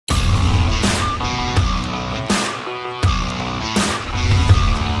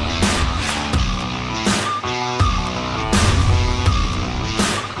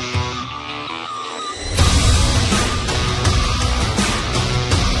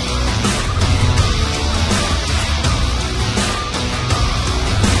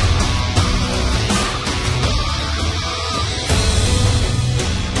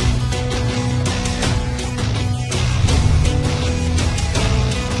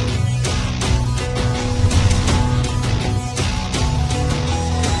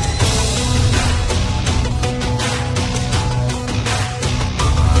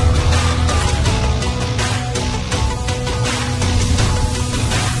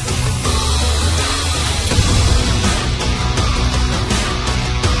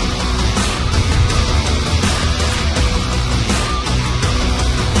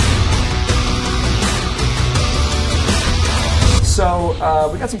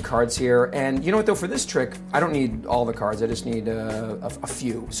we got some cards here, and you know what though, for this trick, I don't need all the cards, I just need a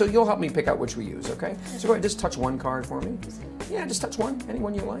few. So you'll help me pick out which we use, okay? So go ahead, just touch one card for me. Yeah, just touch one, any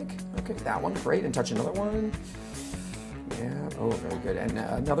one you like. Okay, that one, great, and touch another one. Yeah, oh, very good. And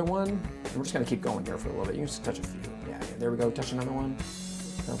another one, and we're just gonna keep going here for a little bit. You can just touch a few. Yeah, there we go, touch another one.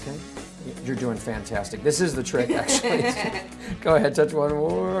 Okay, you're doing fantastic. This is the trick, actually. Go ahead, touch one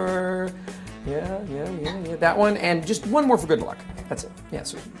more. Yeah, that one, and just one more for good luck. That's it. Yeah,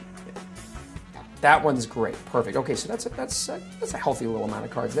 so yeah. That one's great, perfect. Okay, so that's a healthy little amount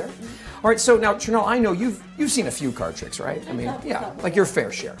of cards there. All right, so now Chanel, I know you've seen a few card tricks, right? I mean, yeah, like your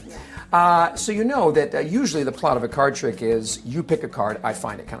fair share. So you know that usually the plot of a card trick is you pick a card, I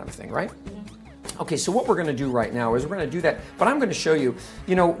find it, kind of a thing, right? Okay, so what we're going to do right now is we're going to do that, but I'm going to show you,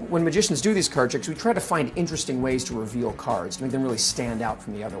 you know, when magicians do these card tricks, we try to find interesting ways to reveal cards, to make them really stand out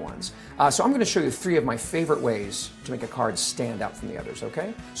from the other ones. So I'm going to show you 3 of my favorite ways to make a card stand out from the others,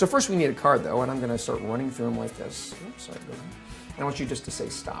 okay? So first we need a card though, and I'm going to start running through them like this. Oops, sorry, go ahead. And I want you just to say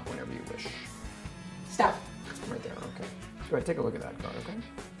stop whenever you wish. Stop. Right there, okay. Go ahead, take a look at that card, okay?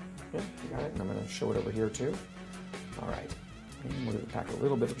 Yeah, you got it, and I'm going to show it over here too. All right. And we're going to pack a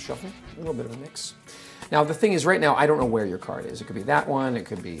little bit of a shuffle, a little bit of a mix. Now the thing is, right now I don't know where your card is. It could be that one, it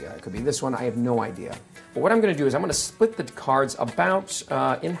could be this one. I have no idea. But what I'm going to do is I'm going to split the cards about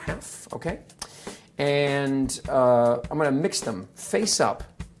in half, okay? And I'm going to mix them face up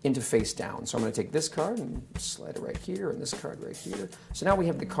into face down. So I'm going to take this card and slide it right here, and this card right here. So now we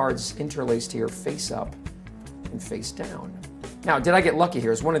have the cards interlaced here, face up and face down. Now, did I get lucky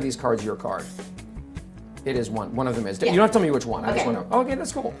here? Is one of these cards your card? It is one. One of them is. Yeah. You don't have to tell me which one. I just want to. Oh, okay,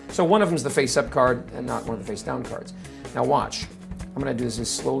 that's cool. So one of them is the face-up card and not one of the face-down cards. Now watch. I'm going to do this as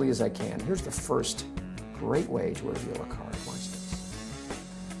slowly as I can. Here's the first great way to reveal a card. Watch this.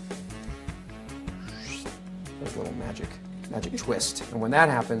 There's a little magic twist. And when that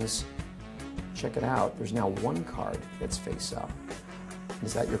happens, check it out. There's now one card that's face-up.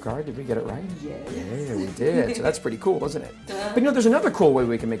 Is that your card? Did we get it right? Yes. Yeah, we did. So that's pretty cool, isn't it? But you know, there's another cool way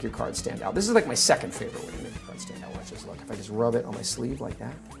we can make your card stand out. This is like my second favorite way to make your card stand out. Watch this, look. If I just rub it on my sleeve like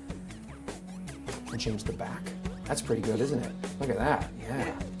that and change the back, that's pretty good, isn't it? Look at that.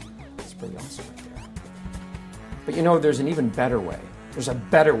 Yeah. That's pretty awesome right there. But you know, there's an even better way. There's a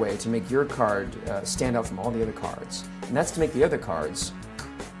better way to make your card stand out from all the other cards. And that's to make the other cards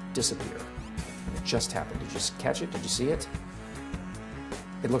disappear. And it just happened. Did you catch it? Did you see it?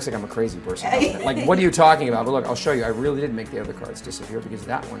 It looks like I'm a crazy person. Like, what are you talking about? But look, I'll show you. I really did make the other cards disappear because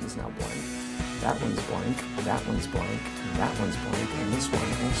that one is now blank. That one's blank. That one's blank. And that one's blank. And this one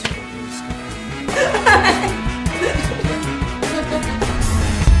also is.